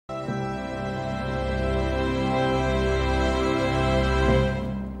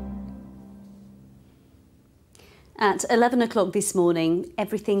At 11 o'clock this morning,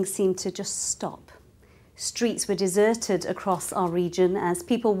 everything seemed to just stop. Streets were deserted across our region as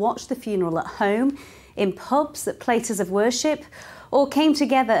people watched the funeral at home, in pubs, at places of worship, or came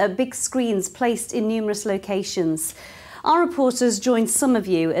together at big screens placed in numerous locations. Our reporters joined some of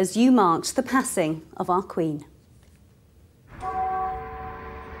you as you marked the passing of our Queen.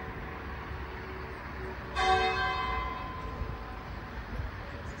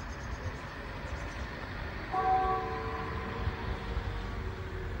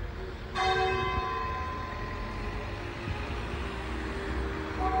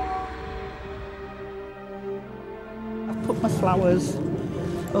 Put my flowers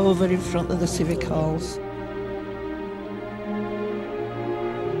over in front of the civic halls.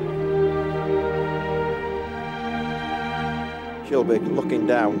 She'll be looking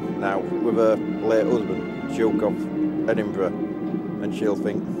down now with her late husband, Duke of Edinburgh, and she'll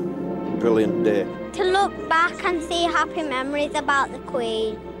think, brilliant day. To look back and see happy memories about the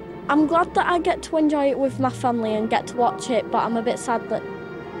Queen. I'm glad that I get to enjoy it with my family and get to watch it, but I'm a bit sad that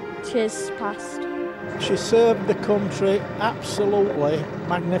she's passed. She served the country absolutely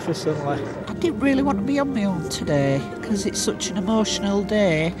magnificently. I didn't really want to be on my own today because it's such an emotional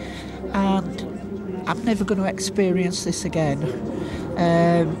day and I'm never going to experience this again.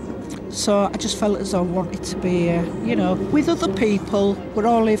 So I just felt as though I wanted to be, with other people. We're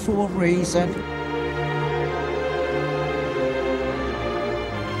all here for one reason.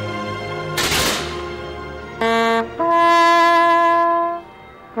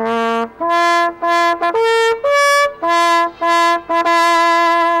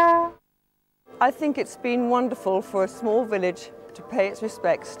 I think it's been wonderful for a small village to pay its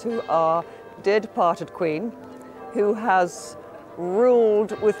respects to our dear departed Queen, who has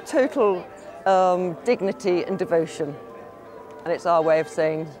ruled with total dignity and devotion. And it's our way of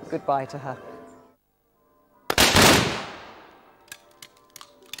saying goodbye to her.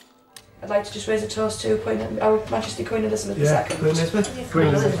 I'd like to just raise a toast to Our Majesty Queen Elizabeth II. Queen Elizabeth. Queen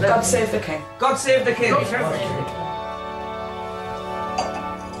Elizabeth. God save the King. God save the King.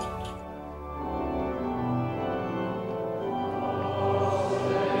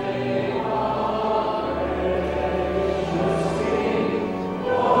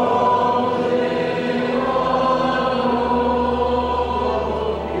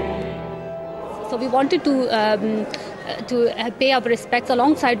 So we wanted to pay our respects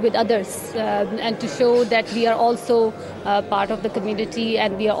alongside with others and to show that we are also part of the community,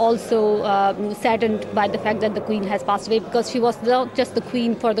 and we are also saddened by the fact that the Queen has passed away, because she was not just the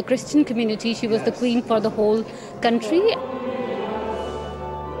Queen for the Christian community, she was the Queen for the whole country.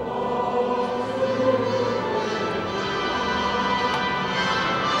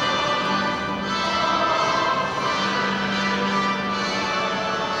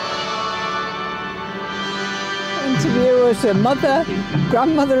 Interview as a mother,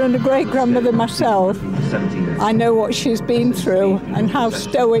 grandmother and a great-grandmother myself. I know what she's been through and how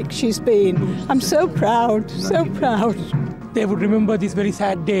stoic she's been. I'm so proud, so proud. They would remember this very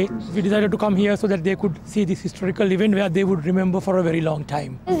sad day. We decided to come here so that they could see this historical event where they would remember for a very long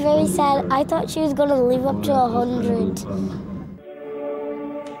time. It was very sad. I thought she was going to live up to 100.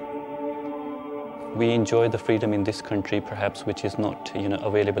 We enjoy the freedom in this country, perhaps, which is not,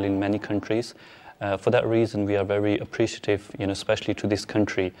 available in many countries. For that reason, we are very appreciative, especially to this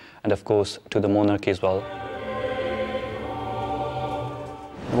country and, of course, to the monarch as well.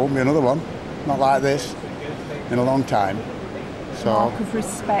 There won't be another one, not like this, in a long time. So, mark of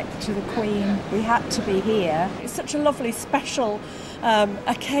respect to the Queen. We had to be here. It's such a lovely, special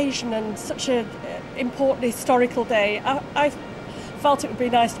occasion and such an important historical day. I felt it would be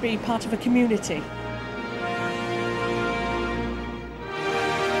nice to be part of a community.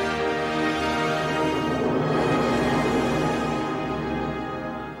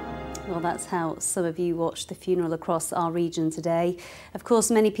 Well, that's how some of you watched the funeral across our region today. Of course,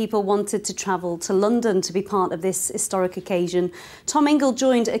 many people wanted to travel to London to be part of this historic occasion. Tom Ingle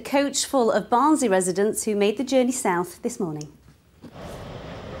joined a coach full of Barnsley residents who made the journey south this morning.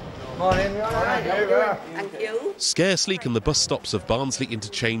 Morning. Thank you. Scarcely can the bus stops of Barnsley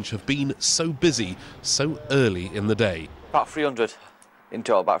Interchange have been so busy so early in the day. About 300 in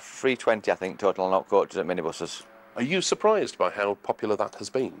total, about 320 I think total, not coaches and minibuses. Are you surprised by how popular that has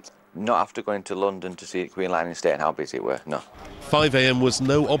been? Not after going to London to see Queen Line Estate and how busy it were, no. 5 a.m. was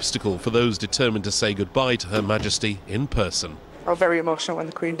no obstacle for those determined to say goodbye to Her Majesty in person. I was very emotional when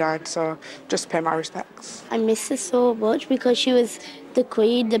the Queen died, so just pay my respects. I miss her so much because she was the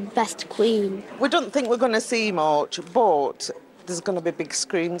Queen, the best Queen. We don't think we're going to see much, but there's going to be big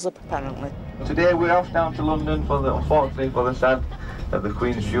screens up apparently. Today we're off down to London unfortunately for the sad of the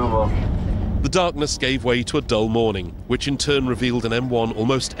Queen's funeral. The darkness gave way to a dull morning, which in turn revealed an M1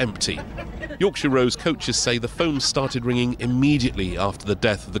 almost empty. Yorkshire Rose coaches say the phones started ringing immediately after the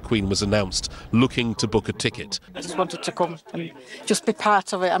death of the Queen was announced, looking to book a ticket. I just wanted to come and just be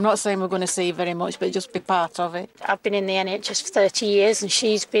part of it. I'm not saying we're going to see very much, but just be part of it. I've been in the NHS for 30 years and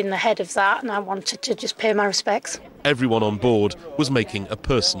she's been the head of that, and I wanted to just pay my respects. Everyone on board was making a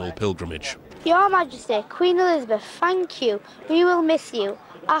personal pilgrimage. Your Majesty, Queen Elizabeth, thank you. We will miss you.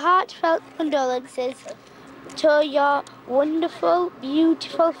 Our heartfelt condolences to your wonderful,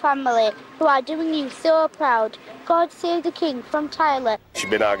 beautiful family who are doing you so proud. God save the King from Tyler. She's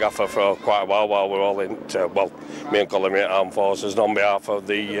been our gaffer for quite a while we're all in, me and Colin are in Armed Forces, and on behalf of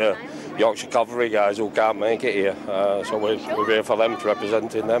the Yorkshire Cavalry guys who can't make it here, so we're here for them,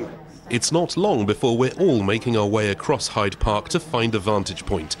 representing them. It's not long before we're all making our way across Hyde Park to find a vantage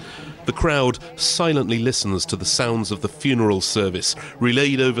point. The crowd silently listens to the sounds of the funeral service,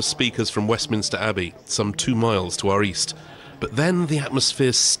 relayed over speakers from Westminster Abbey, some 2 miles to our east. But then the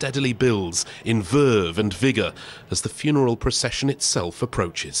atmosphere steadily builds in verve and vigour as the funeral procession itself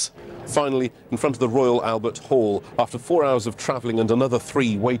approaches. Finally, in front of the Royal Albert Hall, after 4 hours of travelling and another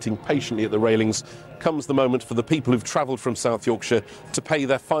 3 waiting patiently at the railings, comes the moment for the people who've travelled from South Yorkshire to pay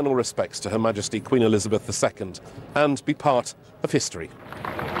their final respects to Her Majesty Queen Elizabeth II and be part of history.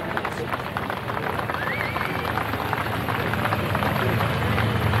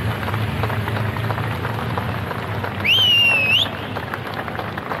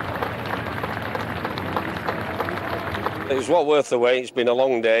 It was well worth the wait. It's been a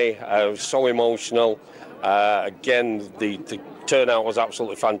long day. It was so emotional. Again, the turnout was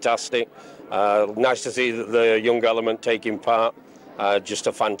absolutely fantastic. Nice to see the young element taking part. Just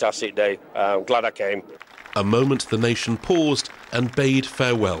a fantastic day. I'm glad I came. A moment the nation paused and bade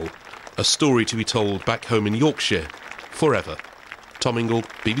farewell. A story to be told back home in Yorkshire forever. Tom Ingle,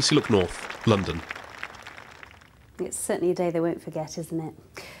 BBC Look North, London. It's certainly a day they won't forget, isn't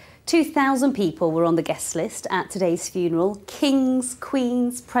it? 2,000 people were on the guest list at today's funeral. Kings,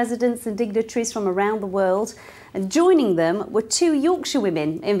 queens, presidents and dignitaries from around the world. And joining them were 2 Yorkshire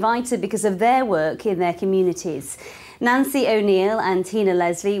women invited because of their work in their communities. Nancy O'Neill and Tina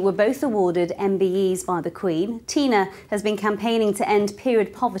Leslie were both awarded MBEs by the Queen. Tina has been campaigning to end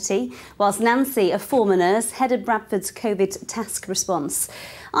period poverty, whilst Nancy, a former nurse, headed Bradford's COVID task response.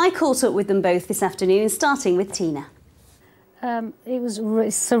 I caught up with them both this afternoon, starting with Tina. It was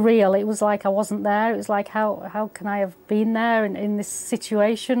surreal. It was like I wasn't there. It was like, how can I have been there in this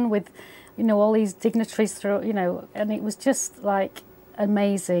situation with, you know, all these dignitaries through, you know, and it was just like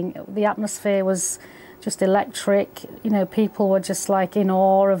amazing. The atmosphere was just electric. You know, people were just like in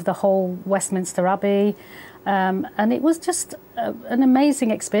awe of the whole Westminster Abbey. And it was just an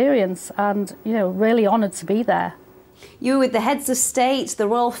amazing experience and, you know, really honoured to be there. You were with the heads of state, the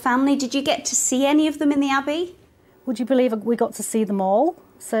royal family. Did you get to see any of them in the Abbey? Would you believe we got to see them all?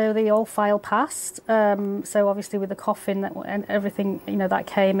 So they all filed past. So obviously with the coffin and everything, you know, that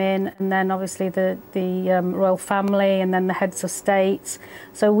came in, and then obviously the royal family, and then the heads of state.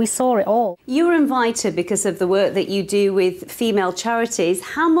 So we saw it all. You were invited because of the work that you do with female charities.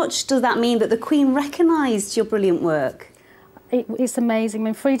 How much does that mean that the Queen recognised your brilliant work? It's amazing. I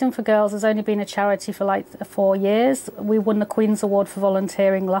mean, Freedom for Girls has only been a charity for like 4 years. We won the Queen's Award for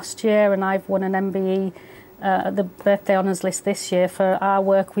volunteering last year, and I've won an MBE the birthday honours list this year for our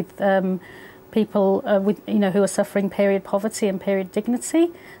work with people with, you know, who are suffering period poverty and period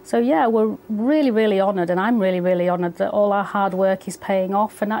dignity. So yeah, we're really, really honoured, and I'm really, really honoured that all our hard work is paying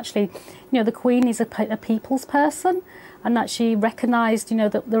off. And actually, you know, the Queen is a people's person, and that she recognised, you know,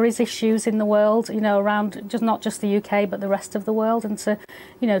 that there is issues in the world, you know, around not just the UK but the rest of the world, and to,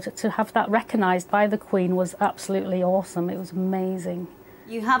 you know, to have that recognised by the Queen was absolutely awesome. It was amazing.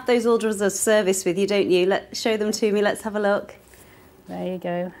 You have those orders of service with you, don't you? Show them to me. Let's have a look. There you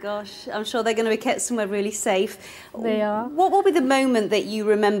go. Gosh, I'm sure they're going to be kept somewhere really safe. They are. What will be the moment that you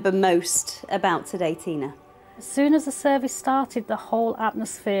remember most about today, Tina? As soon as the service started, the whole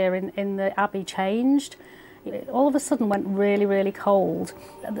atmosphere in the Abbey changed. It all of a sudden went really, really cold.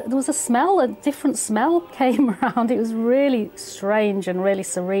 There was a different smell came around. It was really strange and really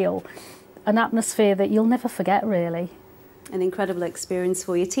surreal. An atmosphere that you'll never forget, really. An incredible experience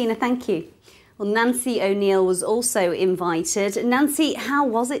for you. Tina, thank you. Well, Nancy O'Neill was also invited. Nancy, how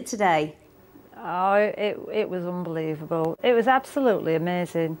was it today? Oh, it was unbelievable. It was absolutely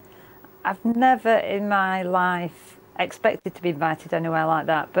amazing. I've never in my life expected to be invited anywhere like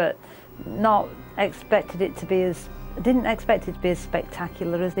that, but not expected it to be as... didn't expect it to be as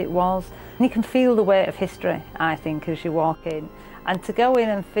spectacular as it was. And you can feel the weight of history, I think, as you walk in. And to go in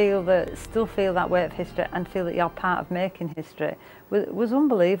and still feel that weight of history and feel that you're part of making history was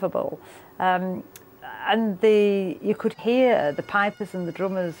unbelievable. And you could hear the pipers and the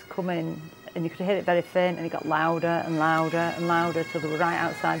drummers coming, and you could hear it very faint, and it got louder and louder and louder till they were right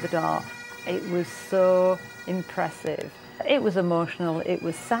outside the door. It was so impressive. It was emotional, it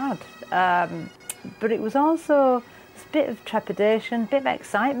was sad, but it was also a bit of trepidation, a bit of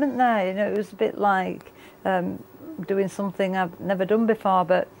excitement there. You know, it was a bit like doing something I've never done before,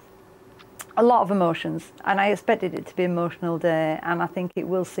 but a lot of emotions, and I expected it to be an emotional day, and I think it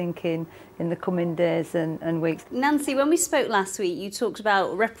will sink in the coming days and weeks. Nancy, when we spoke last week, you talked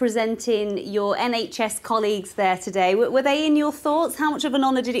about representing your NHS colleagues there today. Were they in your thoughts? How much of an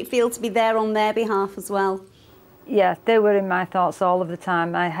honour did it feel to be there on their behalf as well? Yeah, they were in my thoughts all of the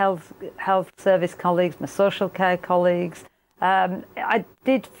time. My health service colleagues, my social care colleagues. I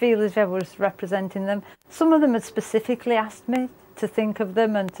did feel as if I was representing them. Some of them had specifically asked me to think of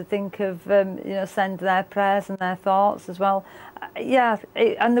them and to think of, send their prayers and their thoughts as well.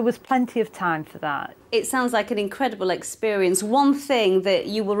 And there was plenty of time for that. It sounds like an incredible experience. One thing that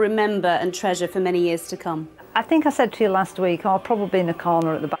you will remember and treasure for many years to come. I think I said to you last week, I'll probably in a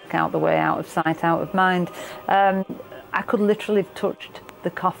corner at the back, out the way, out of sight, out of mind. I could literally have touched the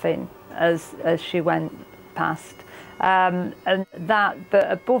coffin as she went past. And that,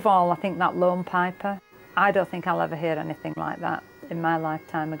 but above all, I think that lone piper, I don't think I'll ever hear anything like that in my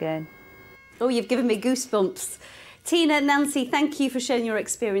lifetime again. Oh, you've given me goosebumps. Tina, Nancy, thank you for sharing your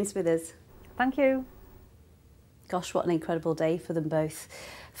experience with us. Thank you. Gosh, what an incredible day for them both.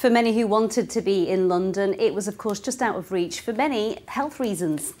 For many who wanted to be in London, it was of course just out of reach for many health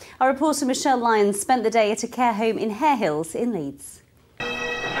reasons. Our reporter Michelle Lyons spent the day at a care home in Hare Hills in Leeds.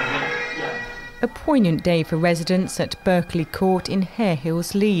 A poignant day for residents at Berkeley Court in Hare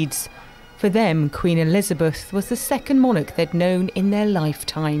Hills, Leeds. For them, Queen Elizabeth was the second monarch they'd known in their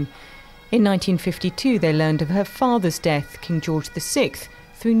lifetime. In 1952, they learned of her father's death, King George VI,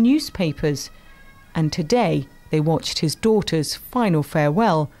 through newspapers. And today, they watched his daughter's final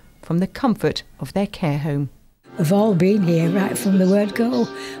farewell from the comfort of their care home. We've all been here right from the word go,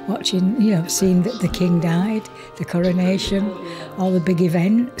 watching, seeing that the King died, the coronation, all the big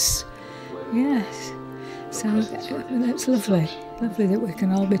events. Yes, so that's lovely. Lovely that we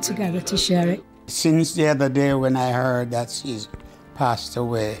can all be together to share it. Since the other day when I heard that she's passed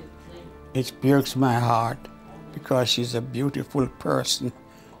away, it breaks my heart because she's a beautiful person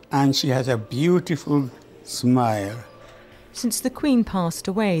and she has a beautiful smile. Since the Queen passed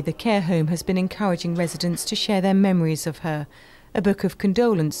away, the care home has been encouraging residents to share their memories of her. A book of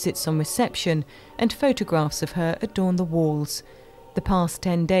condolence sits on reception and photographs of her adorn the walls. The past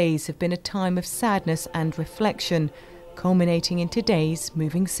 10 days have been a time of sadness and reflection, culminating in today's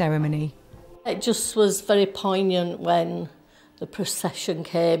moving ceremony. It just was very poignant when the procession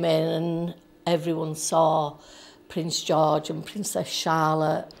came in and everyone saw Prince George and Princess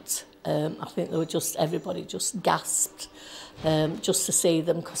Charlotte. I think they were everybody just gasped just to see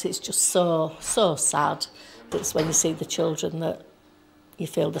them, because it's just so sad. It's when you see the children that you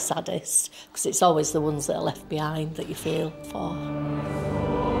feel the saddest, because it's always the ones that are left behind that you feel for.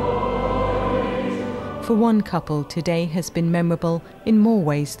 For one couple, today has been memorable in more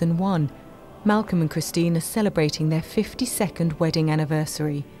ways than one. Malcolm and Christine are celebrating their 52nd wedding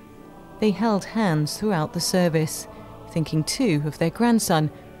anniversary. They held hands throughout the service, thinking too of their grandson,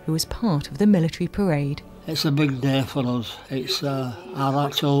 who was part of the military parade. It's a big day for us. It's our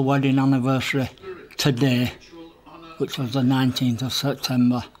actual wedding anniversary today, which was the 19th of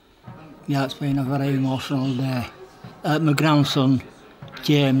September. Yeah, it's been a very emotional day. My grandson,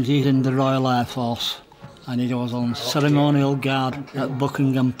 James, he's in the Royal Air Force, and he was on ceremonial guard at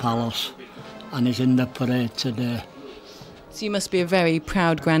Buckingham Palace, and he's in the parade today. So you must be a very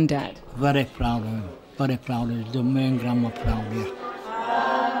proud granddad. Very proud of him, very proud of him. He's done me and Grandma proud, yeah.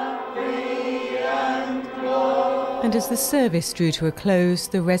 And as the service drew to a close,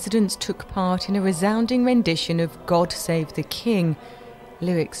 the residents took part in a resounding rendition of God Save the King,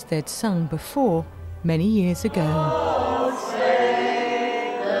 lyrics they'd sung before many years ago. God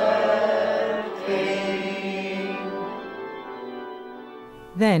save the King.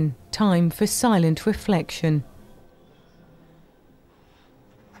 Then, time for silent reflection.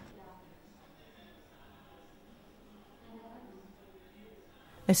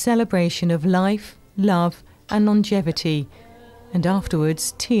 A celebration of life, love and longevity, and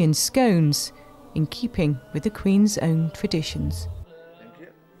afterwards tea and scones, in keeping with the Queen's own traditions.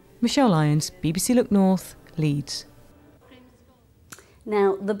 Michelle Lyons, BBC Look North, Leeds.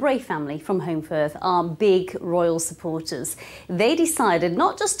 Now, the Bray family from Home Firth are big royal supporters. They decided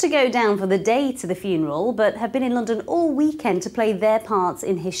not just to go down for the day to the funeral, but have been in London all weekend to play their parts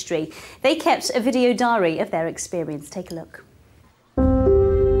in history. They kept a video diary of their experience. Take a look.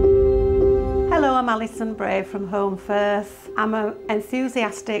 Hello, I'm Alison Bray from Home Firth. I'm an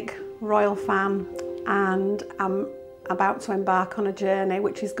enthusiastic royal fan and I'm about to embark on a journey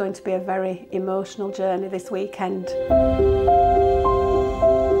which is going to be a very emotional journey this weekend.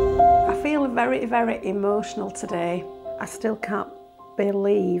 I feel very, very emotional today. I still can't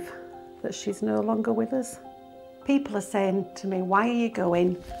believe that she's no longer with us. People are saying to me, why are you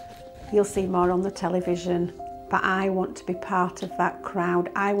going? You'll see more on the television. But I want to be part of that crowd.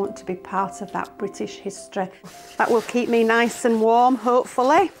 I want to be part of that British history. That will keep me nice and warm,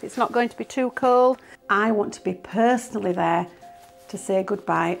 hopefully. It's not going to be too cold. I want to be personally there to say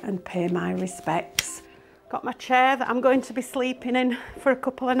goodbye and pay my respects. Got my chair that I'm going to be sleeping in for a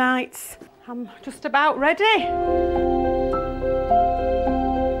couple of nights. I'm just about ready.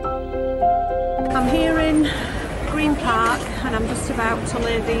 I'm here in Green Park and I'm just about to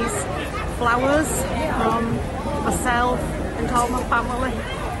lay these flowers from myself and all my family.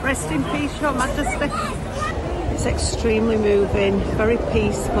 Rest in peace, Your Majesty. It's extremely moving, very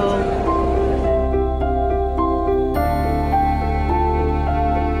peaceful.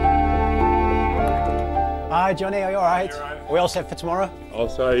 Hi Johnny, are you alright? Are we all set for tomorrow? I'll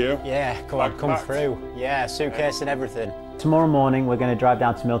say you. Yeah, come on, come through. Yeah, suitcase and everything. Tomorrow morning we're going to drive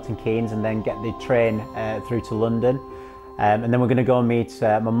down to Milton Keynes and then get the train through to London. And then we're going to go and meet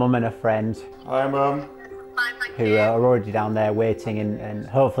my mum and a friend. Hi Mum. Who are already down there waiting in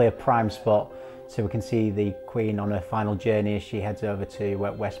hopefully a prime spot so we can see the Queen on her final journey as she heads over to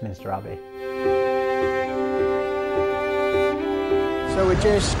Westminster Abbey. So we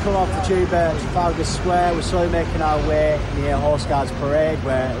just come off the tube at Trafalgar Square. We're slowly making our way near Horse Guards Parade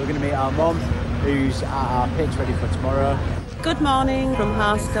where we're going to meet our mum who's at our pitch ready for tomorrow. Good morning from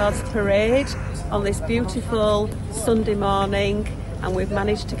Horse Guards Parade on this beautiful Sunday morning. And we've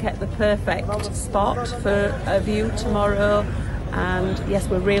managed to get the perfect spot for a view tomorrow. And yes,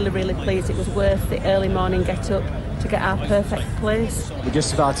 we're really, really pleased. It was worth the early morning get up to get our perfect place. We're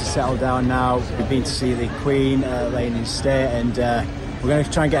just about to settle down now. We've been to see the Queen laying in state and we're going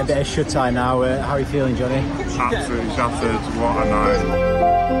to try and get a bit of shut-eye now. How are you feeling, Johnny? Absolutely shattered. What a night.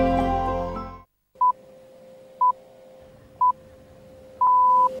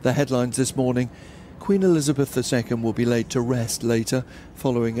 The headlines this morning. Queen Elizabeth II will be laid to rest later,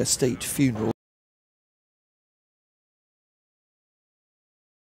 following a state funeral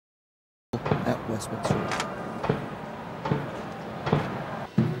at Westminster.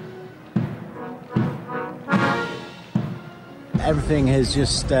 Everything has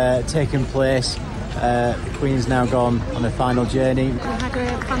just taken place. The Queen's now gone on her final journey. We had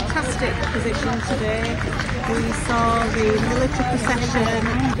a fantastic position today. We saw the military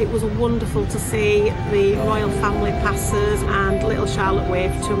procession. It was wonderful to see the royal family passers and little Charlotte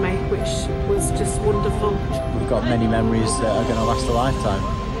wave to me, which was just wonderful. We've got many memories that are going to last a lifetime.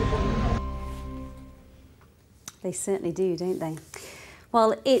 They certainly do, don't they?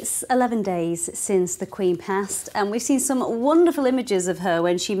 Well, it's 11 days since the Queen passed and we've seen some wonderful images of her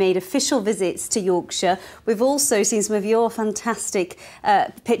when she made official visits to Yorkshire. We've also seen some of your fantastic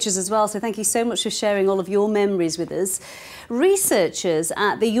pictures as well, so thank you so much for sharing all of your memories with us. Researchers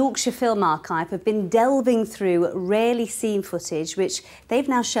at the Yorkshire Film Archive have been delving through rarely seen footage which they've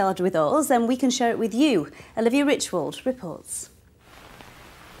now shared with us and we can share it with you. Olivia Richwald reports.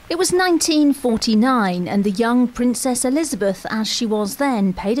 It was 1949 and the young Princess Elizabeth, as she was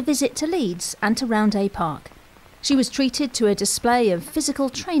then, paid a visit to Leeds and to Roundhay Park. She was treated to a display of physical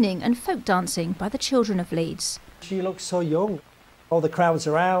training and folk dancing by the children of Leeds. She looks so young. All the crowds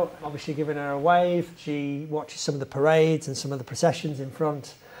are out, obviously giving her a wave. She watches some of the parades and some of the processions in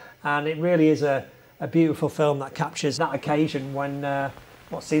front. And it really is a beautiful film that captures that occasion when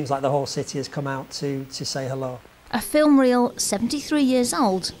what seems like the whole city has come out to say hello. A film reel 73 years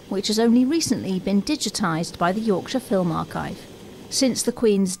old, which has only recently been digitised by the Yorkshire Film Archive. Since the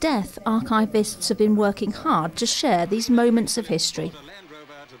Queen's death, archivists have been working hard to share these moments of history.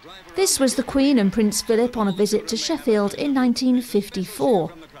 This was the Queen and Prince Philip on a visit to Sheffield in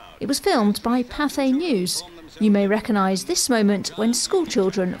 1954. It was filmed by Pathé News. You may recognise this moment when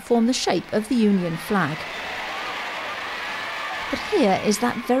schoolchildren form the shape of the Union flag. But here is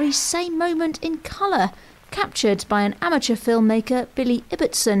that very same moment in colour, captured by an amateur filmmaker, Billy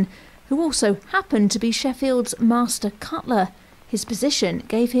Ibbotson, who also happened to be Sheffield's master cutler. His position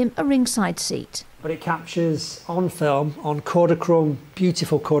gave him a ringside seat. but it captures on film, on Kodachrome,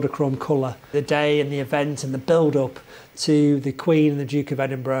 beautiful Kodachrome colour, the day and the event and the build-up to the Queen and the Duke of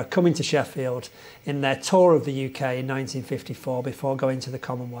Edinburgh coming to Sheffield in their tour of the UK in 1954 before going to the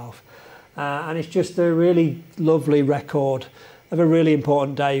Commonwealth. And it's just a really lovely record of a really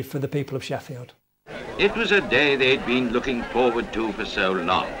important day for the people of Sheffield. It was a day they'd been looking forward to for so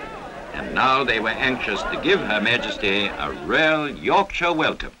long, and now they were anxious to give Her Majesty a real Yorkshire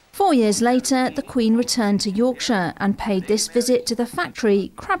welcome. 4 years later, the Queen returned to Yorkshire and paid this visit to the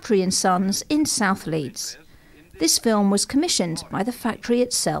factory Crabtree & Sons in South Leeds. This film was commissioned by the factory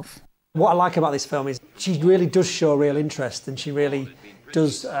itself. What I like about this film is she really does show real interest, and she really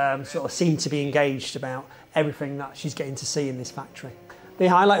does sort of seem to be engaged about everything that she's getting to see in this factory. The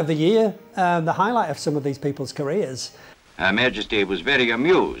highlight of the year, the highlight of some of these people's careers. Her Majesty was very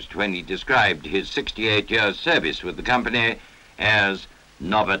amused when he described his 68 years service with the company as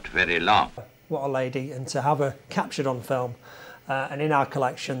not very long. What a lady, and to have her captured on film and in our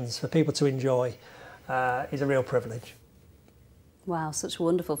collections for people to enjoy is a real privilege. Wow, such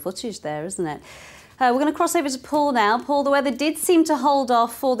wonderful footage there, isn't it? We're going to cross over to Paul now. Paul, the weather did seem to hold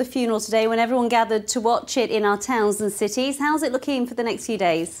off for the funeral today when everyone gathered to watch it in our towns and cities. How's it looking for the next few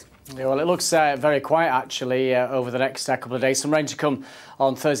days? Yeah, well, it looks very quiet, actually, over the next couple of days. Some rain to come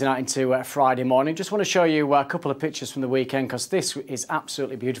on Thursday night into Friday morning. Just want to show you a couple of pictures from the weekend, because this is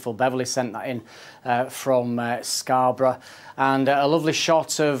absolutely beautiful. Beverly sent that in from Scarborough. And a lovely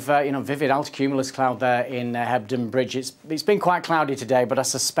shot of, vivid altocumulus cloud there in Hebden Bridge. It's been quite cloudy today, but I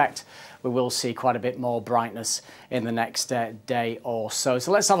suspect we will see quite a bit more brightness in the next day or so.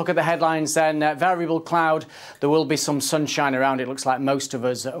 So let's have a look at the headlines then. Variable cloud, there will be some sunshine around. It looks like most of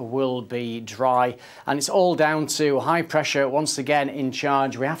us will be dry. And it's all down to high pressure once again in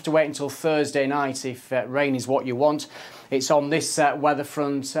charge. We have to wait until Thursday night if rain is what you want. It's on this weather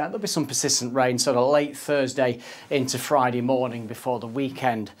front. There'll be some persistent rain sort of late Thursday into Friday morning before the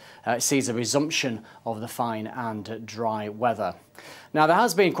weekend sees a resumption of the fine and dry weather. Now, there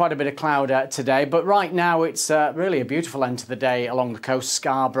has been quite a bit of cloud today, but right now it's really a beautiful end to the day along the coast.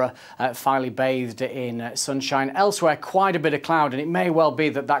 Scarborough finally bathed in sunshine. Elsewhere, quite a bit of cloud, and it may well be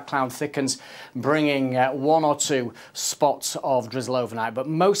that that cloud thickens, bringing one or two spots of drizzle overnight. But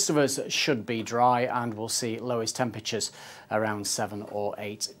most of us should be dry, and we'll see lowest temperatures around 7 or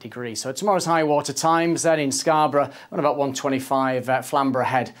 8 degrees. So tomorrow's high water times then in Scarborough, around about 1:25, Flamborough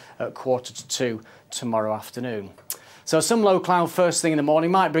ahead at 1:45 tomorrow afternoon. So some low cloud first thing in the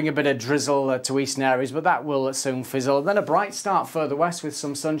morning might bring a bit of drizzle to eastern areas, but that will soon fizzle. Then a bright start further west with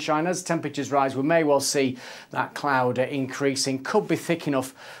some sunshine. As temperatures rise, we may well see that cloud increasing. Could be thick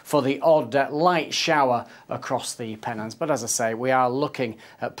enough for the odd light shower across the Pennines. But as I say, we are looking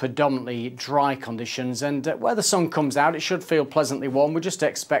at predominantly dry conditions, and where the sun comes out, it should feel pleasantly warm. We're just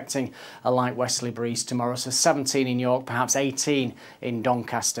expecting a light westerly breeze tomorrow, so 17 in York, perhaps 18 in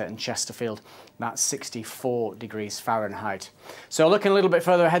Doncaster and Chesterfield. That's 64 degrees Fahrenheit. So looking a little bit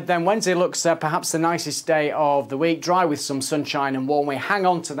further ahead then, Wednesday looks perhaps the nicest day of the week, dry with some sunshine and warm. We hang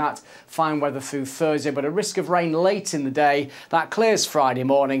on to that fine weather through Thursday, but a risk of rain late in the day. That clears Friday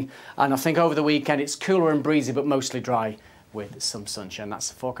morning, and I think over the weekend it's cooler and breezy, but mostly dry with some sunshine. That's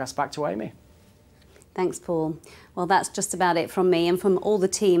the forecast. Back to Amy. Thanks, Paul. Well, that's just about it from me and from all the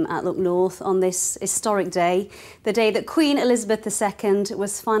team at Look North on this historic day, the day that Queen Elizabeth II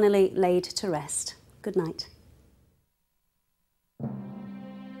was finally laid to rest. Good night.